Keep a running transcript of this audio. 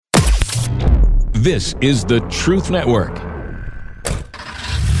This is the Truth Network.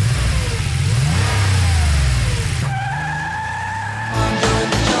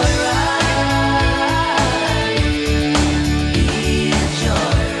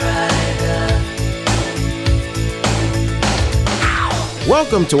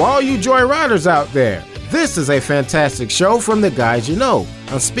 Welcome to all you joyriders out there. This is a fantastic show from the guys you know.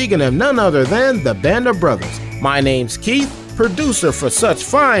 I'm speaking of none other than the Band of Brothers. My name's Keith, producer for such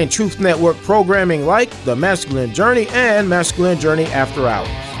fine Truth Network programming like The Masculine Journey and Masculine Journey After Hours.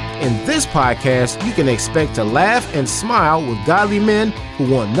 In this podcast, you can expect to laugh and smile with godly men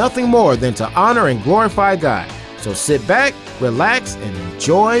who want nothing more than to honor and glorify God. So sit back, relax, and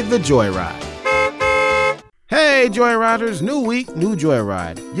enjoy the joyride. Hey Joyriders, new week, new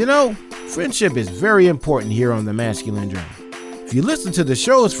joyride. You know, friendship is very important here on the Masculine Journey. If you listen to the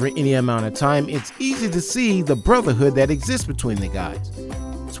shows for any amount of time, it's easy to see the brotherhood that exists between the guys.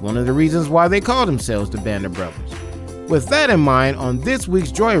 It's one of the reasons why they call themselves the Band of Brothers. With that in mind, on this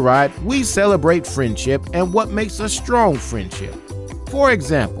week's joyride, we celebrate friendship and what makes a strong friendship. For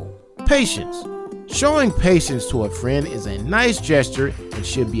example, patience. Showing patience to a friend is a nice gesture and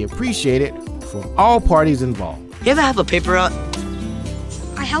should be appreciated from all parties involved. You ever have a paper out?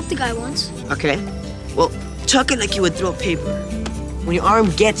 I helped a guy once. Okay. Well, chuck it like you would throw paper. When your arm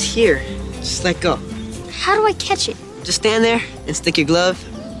gets here, just let go. How do I catch it? Just stand there and stick your glove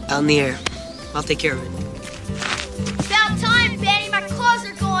out in the air. I'll take care of it. About time, Benny. My clothes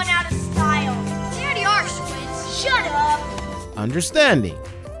are going out of style. They already are, Squints. Shut up. Understanding.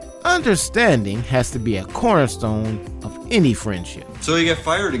 Understanding has to be a cornerstone of any friendship. So you get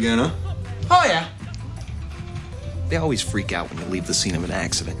fired again, huh? Oh, yeah. They always freak out when you leave the scene of an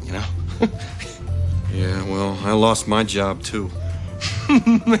accident, you know? Yeah, well, I lost my job, too.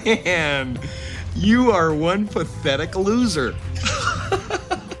 Man, you are one pathetic loser.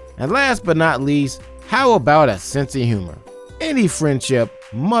 And last but not least, how about a sense of humor? Any friendship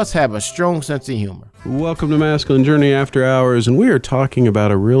must have a strong sense of humor. Welcome to Masculine Journey After Hours, and we are talking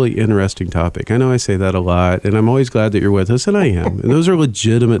about a really interesting topic. I know I say that a lot, and I'm always glad that you're with us, and I am. And those are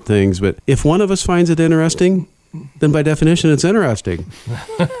legitimate things, but if one of us finds it interesting, then by definition it's interesting.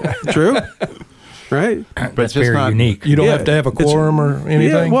 True? Right? But it's very unique. You don't have to have a quorum or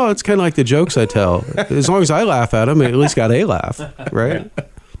anything? Yeah, well, it's kind of like the jokes I tell. As long as I laugh at them, I at least got a laugh, right?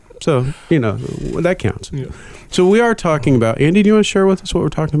 So, you know, that counts. Yeah. So we are talking about, Andy, do you want to share with us what we're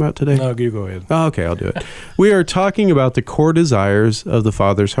talking about today? No, you go ahead. Oh, okay, I'll do it. We are talking about the core desires of the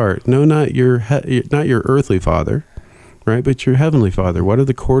Father's heart. No, not your earthly father, right? But your heavenly Father. What are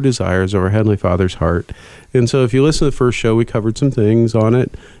the core desires of our heavenly Father's heart? And so if you listen to the first show, we covered some things on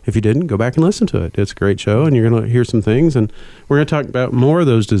it. If you didn't, go back and listen to it. It's a great show, and you're going to hear some things. And we're going to talk about more of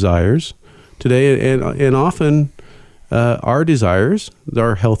those desires today. And often our desires,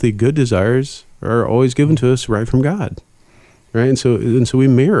 our healthy, good desires, are always given to us right from God, right? And so we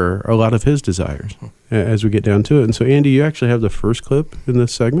mirror a lot of His desires as we get down to it. And so, Andy, you actually have the first clip in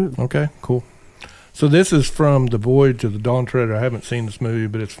this segment. Okay, cool. So this is from The Voyage of the Dawn Treader. I haven't seen this movie,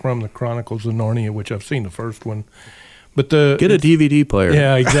 but it's from the Chronicles of Narnia, which I've seen the first one. But get a DVD player.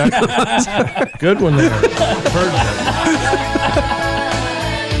 Yeah, exactly. Good one there. I've heard that.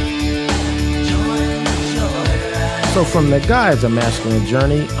 So from the guys of Masculine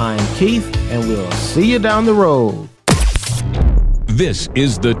Journey, I'm Keith, and we'll see you down the road. This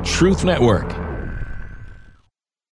is the Truth Network.